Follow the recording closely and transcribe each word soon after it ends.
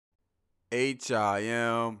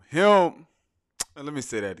H-I-M, him. Let me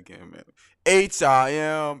say that again, man.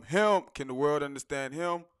 H-I-M, him. Can the world understand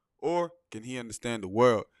him? Or can he understand the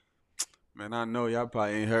world? Man, I know y'all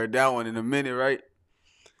probably ain't heard that one in a minute, right?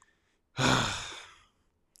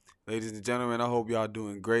 Ladies and gentlemen, I hope y'all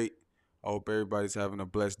doing great. I hope everybody's having a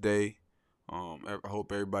blessed day. I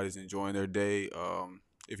hope everybody's enjoying their day.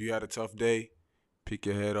 If you had a tough day, pick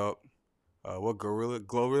your head up. What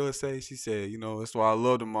Glorilla say? She said, that's why I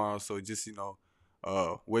love tomorrow. So just,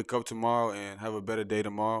 wake up tomorrow and have a better day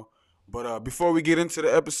tomorrow. But before we get into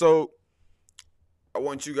the episode, I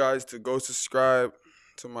want you guys to go subscribe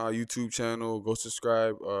to my YouTube channel. Go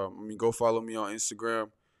subscribe. Go follow me on Instagram.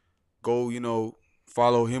 Go,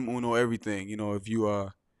 follow him Uno everything.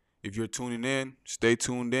 If you're tuning in, stay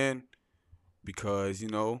tuned in because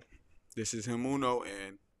this is him Uno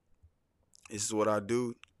and this is what I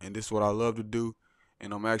do and this is what I love to do.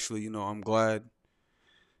 And I'm actually, I'm glad.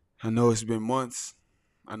 I know it's been months.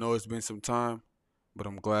 I know it's been some time, but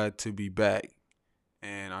I'm glad to be back.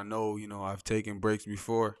 And I know, I've taken breaks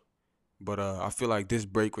before, but I feel like this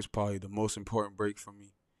break was probably the most important break for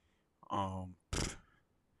me. Um,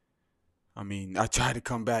 I try to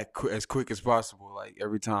come back as quick as possible, like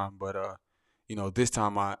every time, but this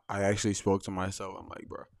time I actually spoke to myself. I'm like,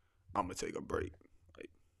 bro, I'm gonna take a break. Like,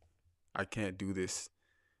 I can't do this.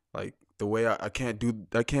 Like the way I can't do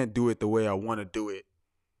it the way I want to do it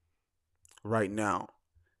right now.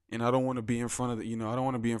 And I don't want to be in front of I don't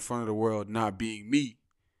want to be in front of the world not being me.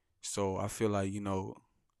 So I feel like,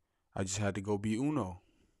 I just had to go be Uno.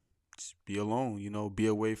 Just be alone, be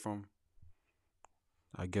away from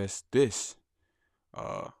I guess this.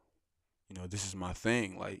 Uh, this is my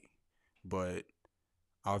thing, like, but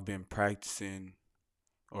I've been practicing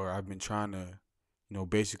or I've been trying to,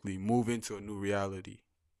 basically move into a new reality.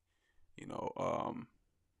 You know, um,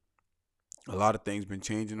 a lot of things been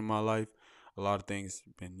changing in my life. A lot of things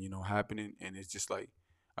been, happening and it's just like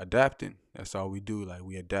adapting. That's all we do. Like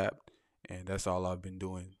we adapt. And that's all I've been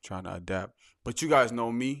doing, trying to adapt. But you guys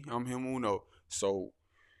know me. I'm him Uno. So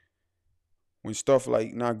when stuff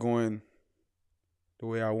like not going the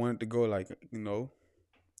way I want it to go, like,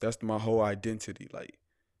 that's my whole identity. Like,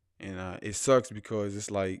 and it sucks because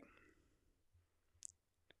it's like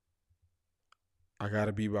I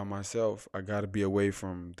gotta be by myself. I gotta be away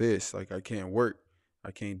from this. Like I can't work.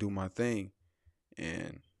 I can't do my thing.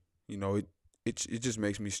 And it just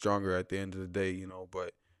makes me stronger at the end of the day.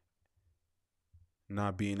 But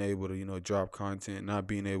not being able to drop content, not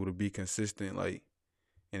being able to be consistent, like,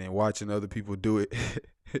 and then watching other people do it,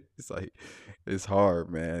 it's like it's hard,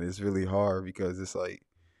 man. It's really hard because it's like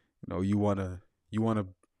you wanna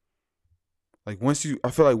like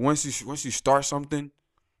I feel like once you start something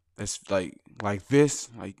that's like this,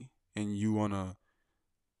 like, and you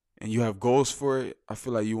have goals for it, I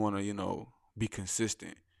feel like you wanna, be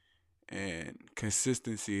consistent. And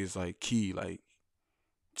consistency is like key, like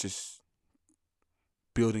just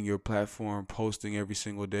building your platform, posting every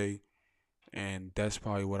single day. And that's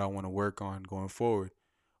probably what I want to work on going forward.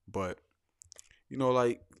 But,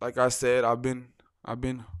 like I said, I've been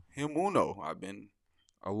him uno. I've been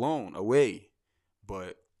alone, away.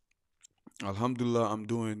 But alhamdulillah, I'm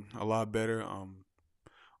doing a lot better.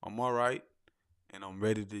 I'm all right, and I'm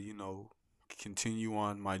ready to continue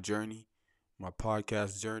on my journey, my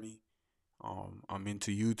podcast journey. I'm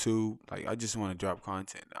into YouTube. Like I just want to drop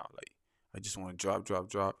content now. Like I just want to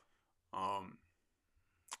drop. Um,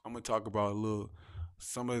 I'm gonna talk about a little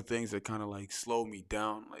some of the things that kind of like slow me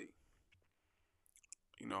down. Like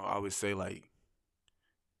I would say like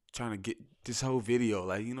trying to get this whole video,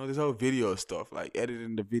 like this whole video stuff, like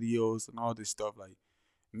editing the videos and all this stuff. Like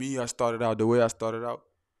me, I started out the way I started out.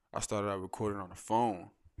 I started out recording on the phone.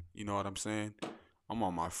 You know what I'm saying? I'm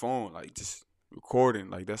on my phone, like just recording.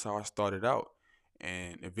 Like that's how I started out.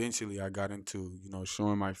 And eventually I got into,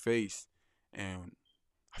 showing my face. And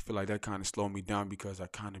I feel like that kind of slowed me down because I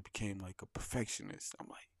kind of became like a perfectionist. I'm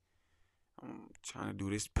like, I'm trying to do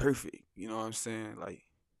this perfect. You know what I'm saying? Like,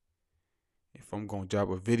 if I'm going to drop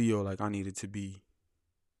a video, like, I need it to be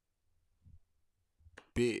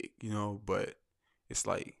big, but it's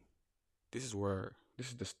like, this is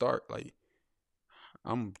the start. Like,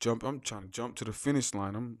 I'm trying to jump to the finish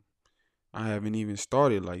line. I haven't even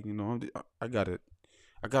started. Like, I gotta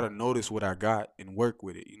notice what I got and work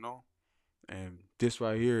with it. And this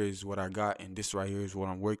right here is what I got, and this right here is what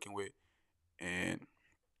I'm working with. And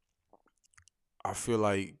I feel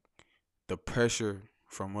like the pressure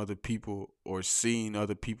from other people or seeing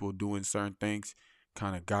other people doing certain things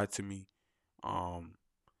kind of got to me. Um,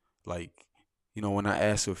 like, when I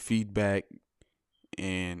ask for feedback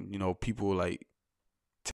and, people like,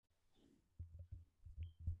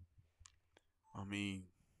 I mean,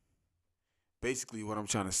 basically what I'm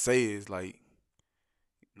trying to say is like,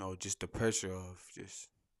 just the pressure of just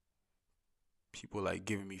people like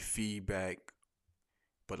giving me feedback,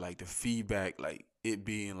 but like the feedback, like it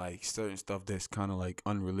being like certain stuff that's kind of like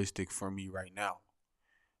unrealistic for me right now.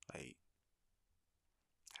 Like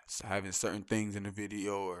having certain things in the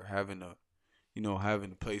video or having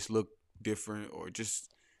the place look different or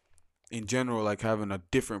just in general, like having a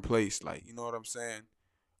different place. Like, you know what I'm saying?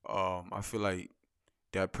 I feel like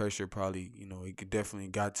that pressure probably, it could definitely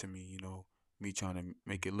got to me, me trying to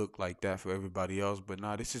make it look like that for everybody else. But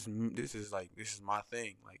nah, this is my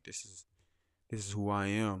thing. Like this is who I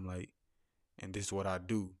am, like, and this is what I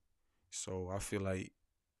do. So I feel like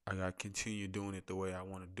I gotta continue doing it the way I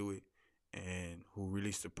want to do it, and who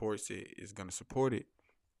really supports it is gonna support it,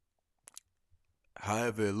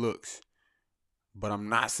 however it looks. But I'm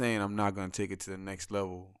not saying I'm not gonna take it to the next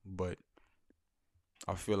level. But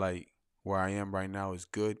I feel like where I am right now is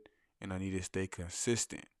good, and I need to stay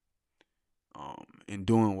consistent in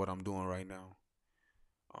doing what I'm doing right now.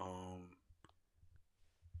 Um,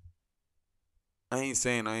 I ain't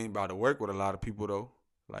saying I ain't about to work with a lot of people though.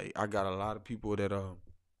 Like I got a lot of people that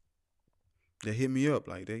hit me up.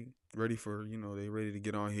 Like they ready to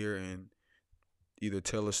get on here and either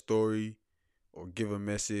tell a story or give a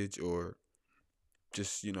message or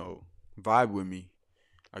just vibe with me.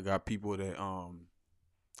 I got people that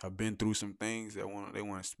have been through some things that want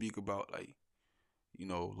to speak about, like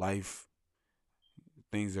life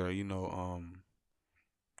things that are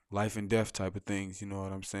life and death type of things. You know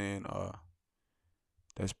what I'm saying?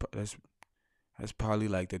 That's pro- that's probably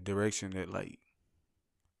like the direction that like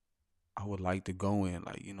I would like to go in.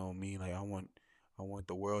 Like me, like I want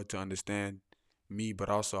the world to understand me, but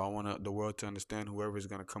also I want the world to understand whoever is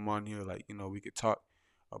gonna come on here. Like we could talk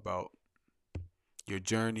about your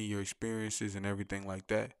journey, your experiences, and everything like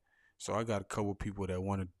that. So I got a couple people that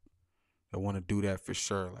want to do that for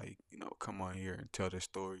sure. Like come on here and tell their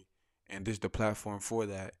story, and this is the platform for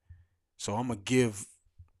that. So I'm gonna give.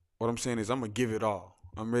 What I'm saying is I'm gonna give it all.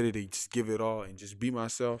 I'm ready to just give it all and just be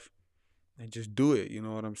myself and just do it. You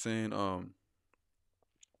know what I'm saying? I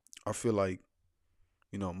feel like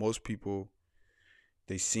most people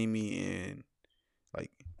they see me and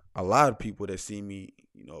like a lot of people that see me,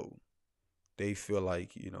 they feel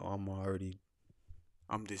like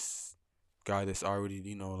I'm this guy that's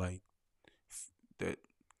already like that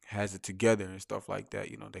has it together and stuff like that.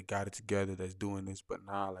 They got it together. That's doing this, but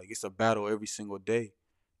nah, like it's a battle every single day.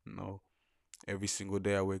 You know, every single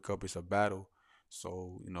day I wake up, it's a battle.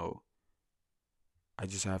 So I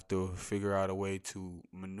just have to figure out a way to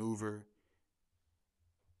maneuver,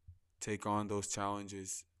 take on those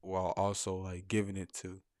challenges while also like giving it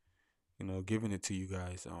to you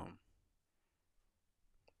guys.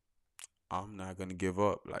 I'm not gonna give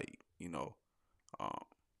up. Like um,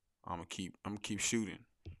 I'm gonna keep shooting.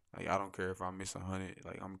 Like I don't care if I miss 100.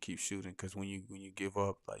 Like I'm gonna keep shooting because when you give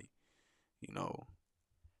up, like you know,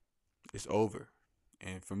 it's over.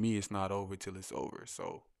 And for me, it's not over till it's over.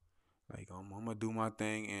 So like I'm gonna do my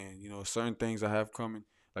thing, and certain things I have coming.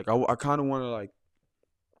 Like I kind of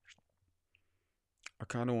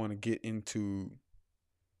want to get into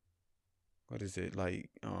what is it like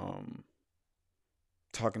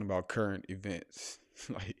talking about current events.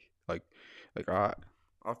 like like I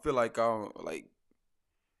feel like I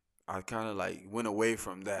kind of like went away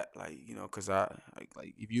from that, like cuz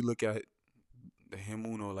like if you look at the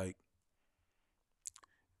Himuno, like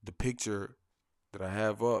the picture that I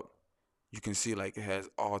have up, you can see like it has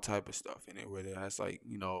all type of stuff in it, where it has like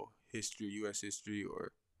history, US history,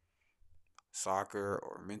 or soccer,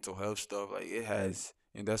 or mental health stuff. Like it has,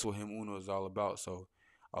 and that's what Him Uno is all about. So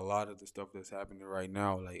a lot of the stuff that's happening right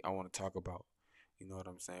now, like I want to talk about. You know what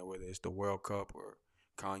I'm saying? Whether it's the World Cup or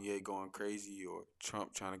Kanye going crazy or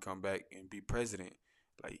Trump trying to come back and be president,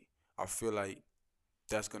 like I feel like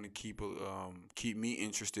that's gonna keep me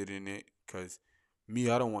interested in it. Cause me,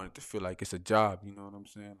 I don't want it to feel like it's a job. You know what I'm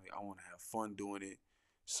saying? Like I want to have fun doing it.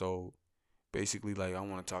 So basically, like I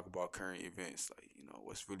want to talk about current events, like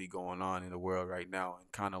what's really going on in the world right now,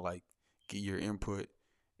 and kind of like get your input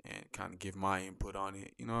and kind of give my input on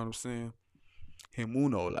it. You know what I'm saying?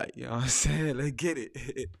 Himuno, like you know what I'm saying? Let's get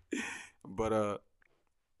it. But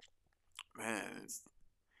man,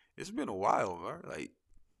 it's been a while, bro. Like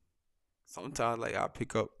sometimes, like I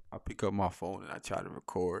pick up my phone and I try to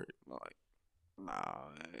record. Like nah,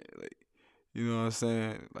 man. Like you know what I'm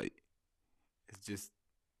saying? Like it's just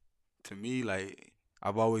to me, like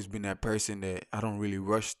I've always been that person that I don't really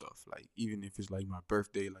rush stuff. Like even if it's like my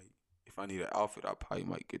birthday, like if I need an outfit, I probably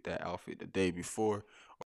might get that outfit the day before.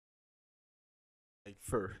 Like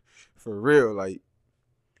for real, like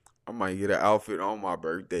I might get an outfit on my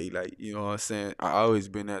birthday. Like, you know what I'm saying? I always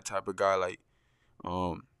been that type of guy, like,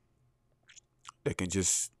 um, that can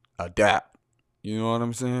just adapt. You know what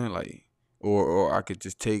I'm saying? Like, or I could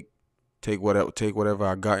just take whatever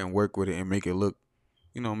I got and work with it and make it look,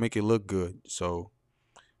 make it look good. So,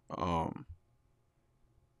 um,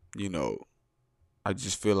 you know, I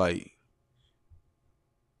just feel like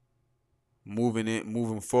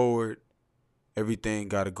moving forward, everything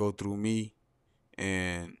got to go through me,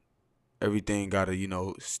 and everything got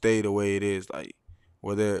to, stay the way it is. Like,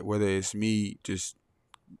 whether it's me just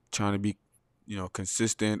trying to be,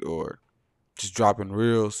 consistent, or just dropping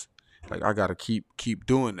reels, like I gotta keep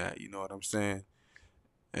doing that. You know what I'm saying?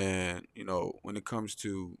 And when it comes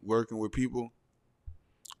to working with people,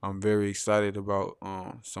 I'm very excited about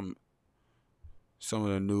some of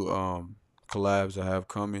the new collabs I have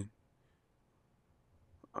coming.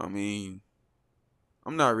 I mean,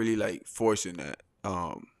 I'm not really like forcing that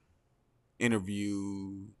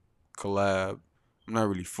interview collab. I'm not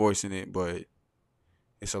really forcing it, but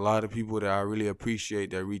it's a lot of people that I really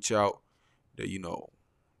appreciate that reach out, that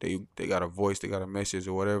they got a voice, they got a message,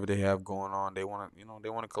 or whatever they have going on. They want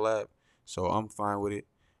to collab. So I'm fine with it.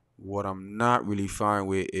 What I'm not really fine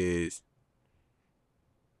with is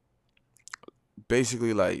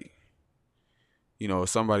basically like,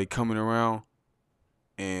 somebody coming around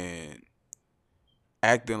and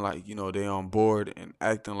acting like, they on board, and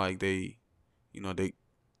acting like they, you know,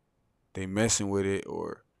 they messing with it,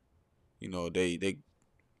 or they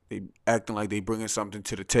acting like they bringing something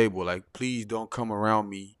to the table. Like, please don't come around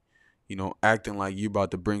me, acting like you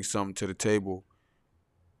about to bring something to the table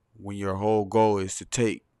when your whole goal is to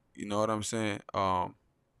take. You know what I'm saying? I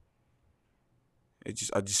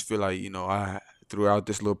just feel like, I throughout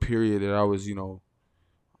this little period that I was,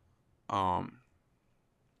 um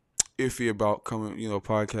iffy about coming,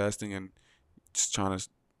 podcasting, and just trying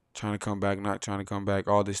to come back, not trying to come back,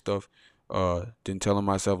 all this stuff. Then telling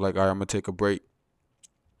myself like, all right, I'm gonna take a break.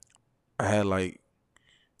 I had like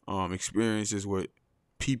experiences with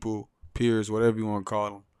people, peers, whatever you want to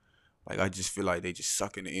call them. Like, I just feel like they just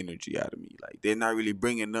sucking the energy out of me. Like, they're not really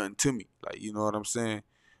bringing nothing to me. Like, you know what I'm saying?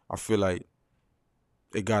 I feel like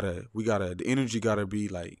the energy gotta be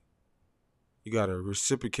like, you gotta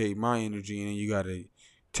reciprocate my energy, and then you gotta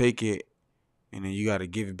take it, and then you gotta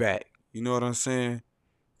give it back. You know what I'm saying?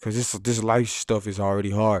 Cause this life stuff is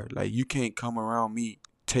already hard. Like, you can't come around me,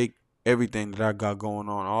 take everything that I got going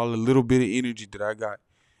on, all the little bit of energy that I got,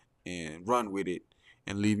 and run with it,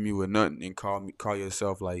 and leave me with nothing, and call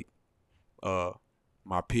yourself like uh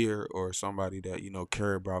my peer, or somebody that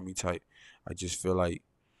care about me type. I just feel like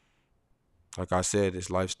I said, this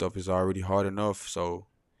life stuff is already hard enough. So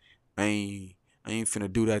I ain't I ain't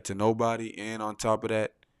finna do that to nobody. And on top of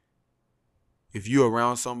that, if you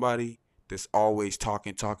around somebody that's always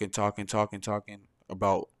talking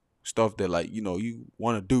about stuff that, like, you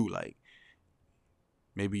want to do, like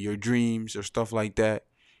maybe your dreams or stuff like that,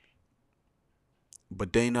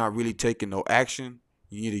 but they not really taking no action,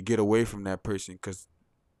 you need to get away from that person, because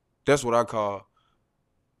that's what I call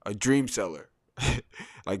a dream seller.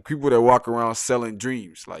 Like, people that walk around selling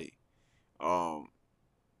dreams. Like, um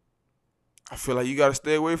I feel like you got to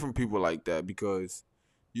stay away from people like that, because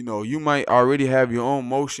you might already have your own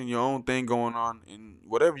motion, your own thing going on, and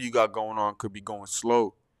whatever you got going on could be going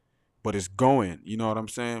slow, but it's going. You know what I'm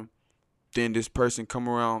saying? Then this person come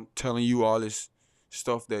around telling you all this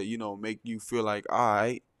stuff that make you feel like, all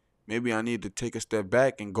right, maybe I need to take a step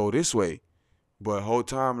back and go this way. But whole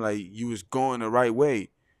time, like, you was going the right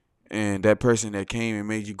way, and that person that came and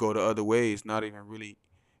made you go the other way is not even really,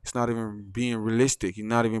 it's not even being realistic. He's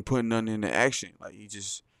not even putting nothing into action. Like, he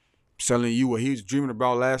just telling you what he was dreaming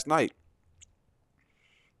about last night.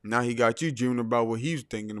 Now he got you dreaming about what he was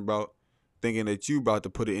thinking about, thinking that you about to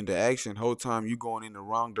put it into action. Whole time you going in the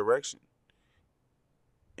wrong direction.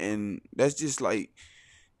 And that's just like,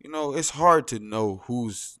 it's hard to know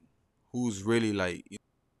who's really like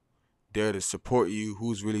there to support you,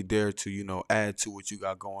 who's really there to, add to what you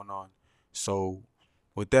got going on. So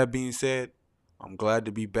with that being said, I'm glad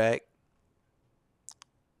to be back.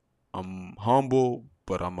 I'm humble,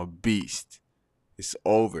 but I'm a beast. It's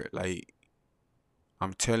over. Like,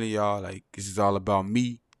 I'm telling y'all, like, this is all about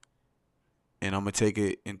me, and I'm gonna take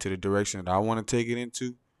it into the direction that I want to take it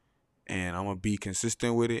into, and I'm gonna be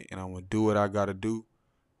consistent with it, and I'm gonna do what I gotta do.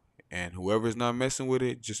 And whoever's not messing with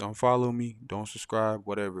it, just unfollow me, don't subscribe,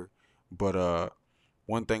 whatever. But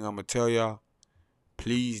one thing I'm gonna tell y'all,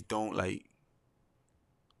 please don't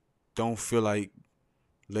feel like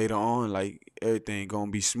later on, like, everything gonna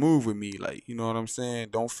be smooth with me. Like, you know what I'm saying?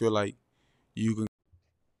 Don't feel like you can,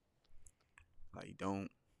 like,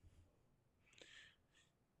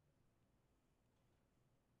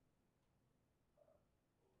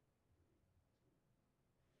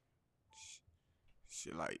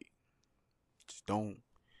 shit, like, just don't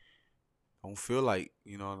feel like,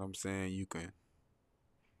 you know what I'm saying, you can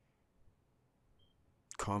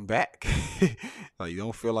come back. Like, you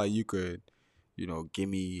don't feel like you could, give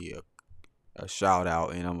me a shout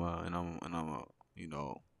out, and I'm a, you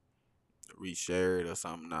know, reshare it or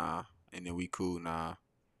something. Nah, and then we cool. Nah,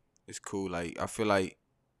 it's cool. Like, I feel like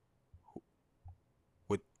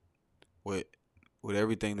with with with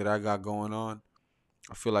everything that I got going on,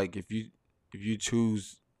 I feel like if you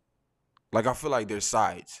choose, like, I feel like there's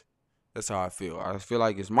sides. That's how I feel. I feel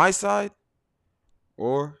like it's my side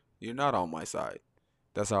or you're not on my side.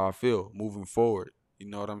 That's how I feel moving forward. You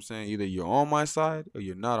know what I'm saying? Either you're on my side or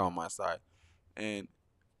you're not on my side. And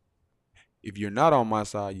if you're not on my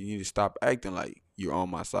side, you need to stop acting like you're on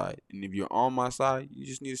my side. And if you're on my side, you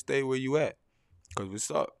just need to stay where you at. Cause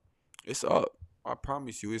it's up. It's up. I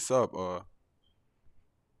promise you, it's up.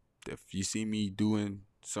 If you see me doing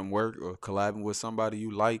some work or collabing with somebody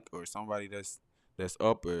you like, or somebody that's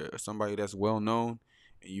up, or somebody that's well known,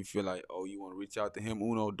 and you feel like, oh, you want to reach out to him,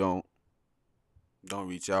 Uno, don't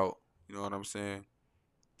reach out. You know what I'm saying?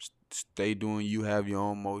 Stay doing you. Have your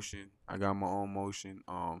own motion. I got my own motion.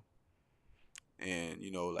 And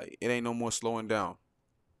like, it ain't no more slowing down.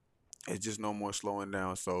 It's just no more slowing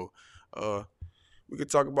down. So, we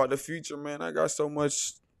could talk about the future, man. I got so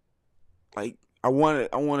much. Like, I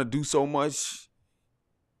want to do so much,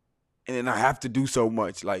 and then I have to do so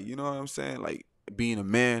much. Like, you know what I'm saying? Like, being a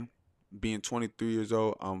man, being 23 years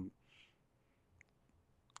old.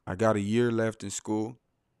 I got a year left in school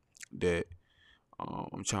that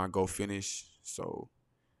I'm trying to go finish. So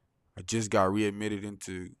I just got readmitted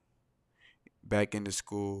into back into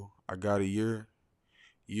school. I got a year,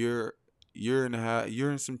 year and a half, year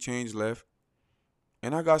and some change left,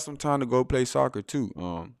 and I got some time to go play soccer too.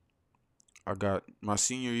 I got my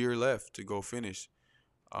senior year left to go finish.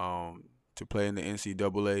 To play in the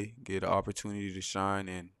NCAA, get an opportunity to shine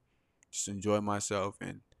and just enjoy myself,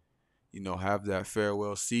 and have that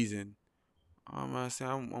farewell season. I say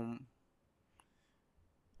I'm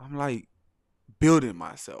like building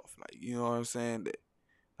myself, like, you know what I'm saying, that,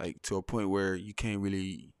 like, to a point where you can't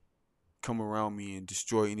really come around me and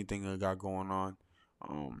destroy anything I got going on.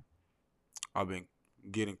 Um, I've been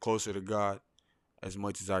getting closer to God as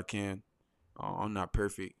much as I can. I'm not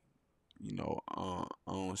perfect, I don't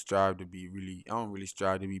really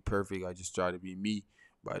strive to be perfect. I just try to be me,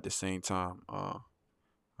 but at the same time, I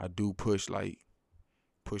do push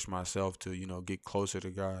myself to get closer to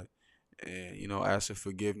God, and ask for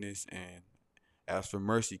forgiveness and ask for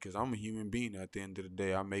mercy, because I'm a human being. At the end of the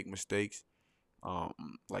day, I make mistakes.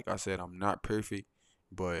 Um, like I said, I'm not perfect,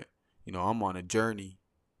 but I'm on a journey,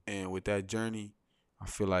 and with that journey, I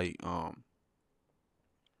feel like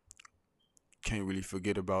can't really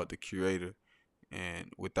forget about the Creator,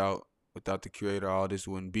 and without the Creator, all this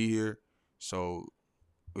wouldn't be here. So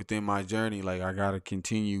within my journey, like, I gotta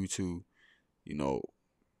continue to you know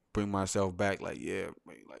bring myself back. Like, yeah,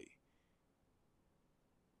 like,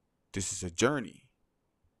 this is a journey,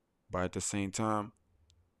 but at the same time,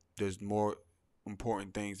 there's more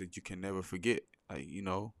important things that you can never forget. Like,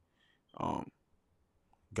 um,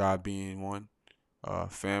 God being one,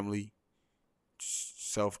 family,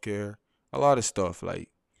 self care, a lot of stuff like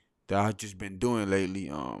that I've just been doing lately.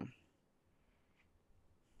 To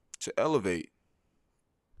elevate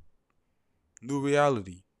new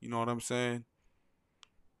reality. You know what I'm saying?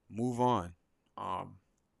 Move on. Um,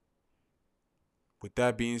 with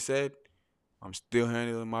that being said, I'm still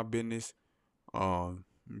handling my business. I'm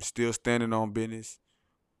still standing on business.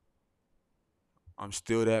 I'm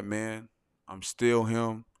still that man. I'm still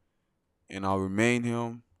him, and I'll remain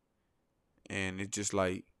him. And it's just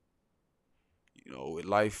like, with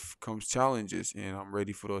life comes challenges, and I'm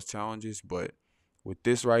ready for those challenges. But with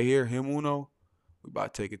this right here, him Uno, we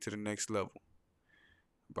about to take it to the next level.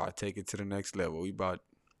 About to take it to the next level. We about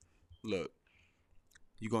look.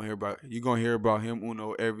 You gonna hear about him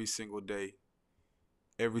Uno every single day,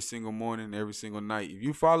 every single morning, every single night. If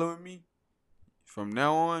you following me from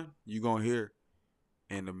now on, you gonna hear,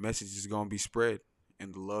 and the message is gonna be spread,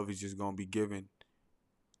 and the love is just gonna be given,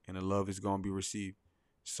 and the love is gonna be received.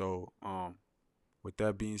 So, with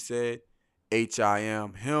that being said, I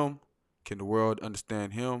am him. Can the world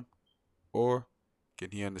understand him, or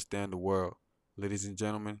can he understand the world? Ladies and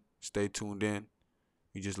gentlemen, stay tuned in.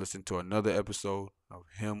 You just listened to another episode of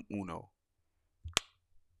Him Uno.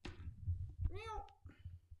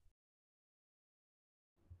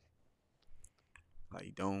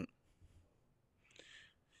 Like, don't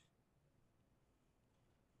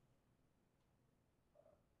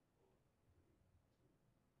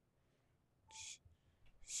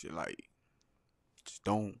shit, like, just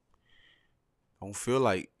don't don't feel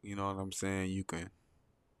like, you know what I'm saying, you can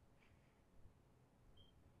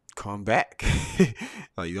come back.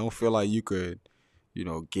 Like you don't feel like you could,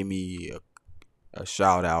 give me a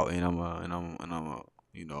shout out and I'm a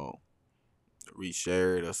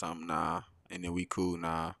reshare it or something. Nah, and then we cool.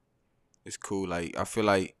 Nah, it's cool. Like I feel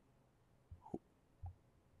like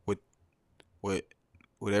with with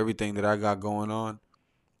with everything that I got going on,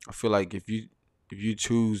 I feel like if you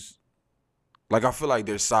choose, like I feel like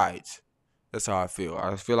there's sides. That's how I feel.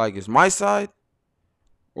 I feel like it's my side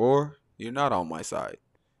or you're not on my side.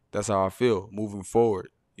 That's how I feel moving forward.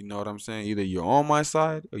 You know what I'm saying? Either you're on my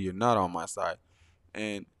side or you're not on my side.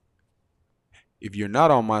 And if you're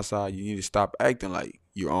not on my side, you need to stop acting like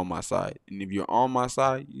you're on my side. And if you're on my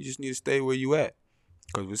side, you just need to stay where you at.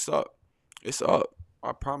 Cause it's up. It's up.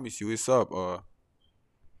 I promise you, it's up.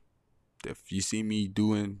 If you see me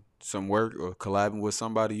doing some work or collabing with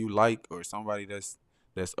somebody you like or somebody that's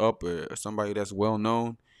up or somebody that's well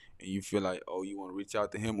known, and you feel like, oh, you want to reach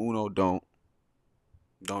out to him, Uno, don't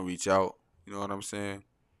reach out. You know what I'm saying?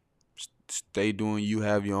 Stay doing you.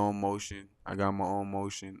 Have your own motion. I got my own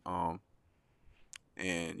motion.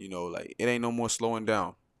 And like it ain't no more slowing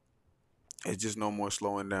down. It's just no more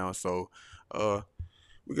slowing down. So,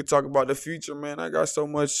 we could talk about the future, man. I got so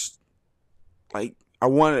much. Like I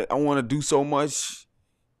want to do so much,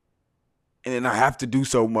 and then I have to do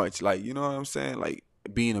so much. Like you know what I'm saying? Like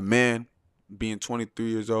being a man, being 23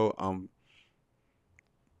 years old.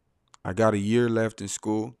 I got a year left in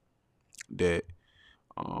school that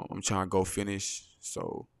I'm trying to go finish.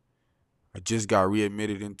 So I just got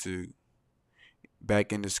readmitted into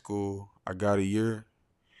back into school. I got a year,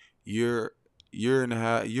 year and a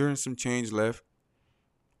half, year and some change left,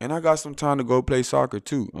 and I got some time to go play soccer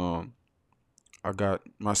too. I got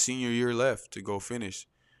my senior year left to go finish.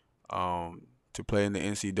 To play in the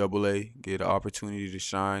NCAA, get an opportunity to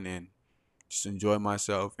shine and just enjoy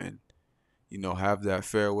myself and have that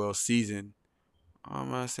farewell season.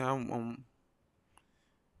 I say I'm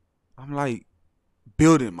like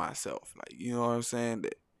building myself, like you know what I'm saying,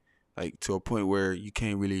 that, like to a point where you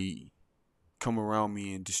can't really come around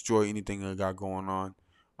me and destroy anything I got going on.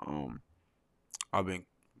 Um, I've been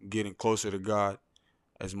getting closer to God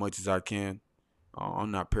as much as I can.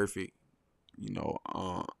 I'm not perfect,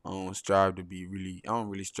 I don't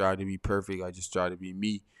really strive to be perfect. I just strive to be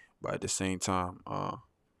me. But at the same time,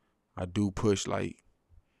 I do push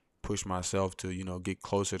myself to, get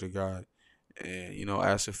closer to God and,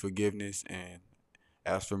 ask for forgiveness and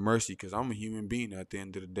ask for mercy because I'm a human being at the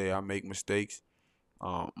end of the day. I make mistakes.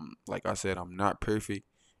 Like I said, I'm not perfect,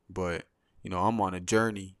 but, I'm on a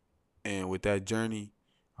journey. And with that journey,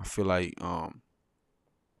 I feel like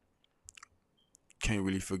can't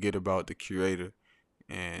really forget about the creator.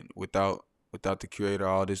 And without the creator,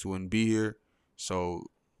 all this wouldn't be here. So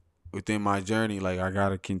within my journey, like I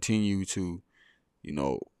gotta continue to, you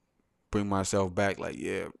know, bring myself back. Like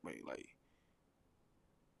yeah, like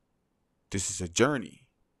this is a journey,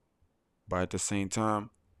 but at the same time,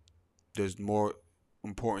 there's more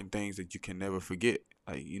important things that you can never forget.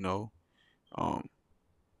 Like um,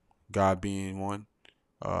 God being one,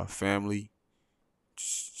 family,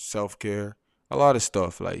 self care, a lot of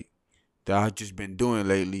stuff like that I've just been doing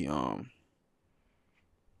lately. To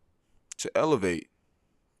elevate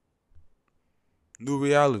new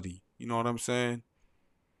reality. You know what I'm saying?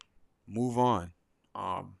 Move on.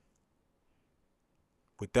 Um,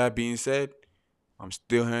 with that being said, I'm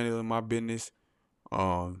still handling my business.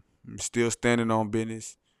 I'm still standing on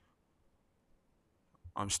business.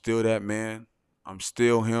 I'm still that man. I'm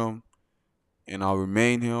still him, and I'll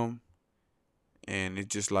remain him. And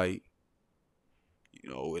it's just like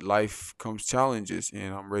with life comes challenges,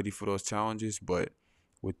 and I'm ready for those challenges. But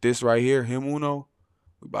with this right here, him Uno,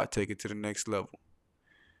 we about to take it to the next level.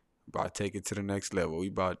 About to take it to the next level. We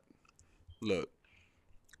about look.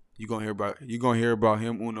 You gonna hear about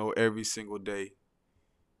him Uno every single day,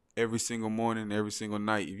 every single morning, every single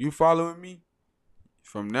night. If you following me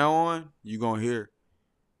from now on, you gonna hear,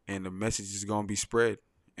 and the message is gonna be spread,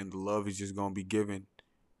 and the love is just gonna be given,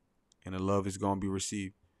 and the love is gonna be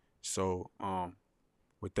received. So,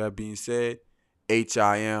 with that being said, H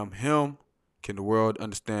I am him. Can the world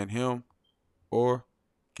understand him, or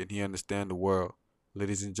can he understand the world?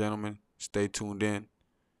 Ladies and gentlemen, stay tuned in.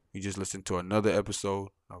 You just listened to another episode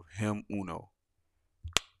of Him Uno.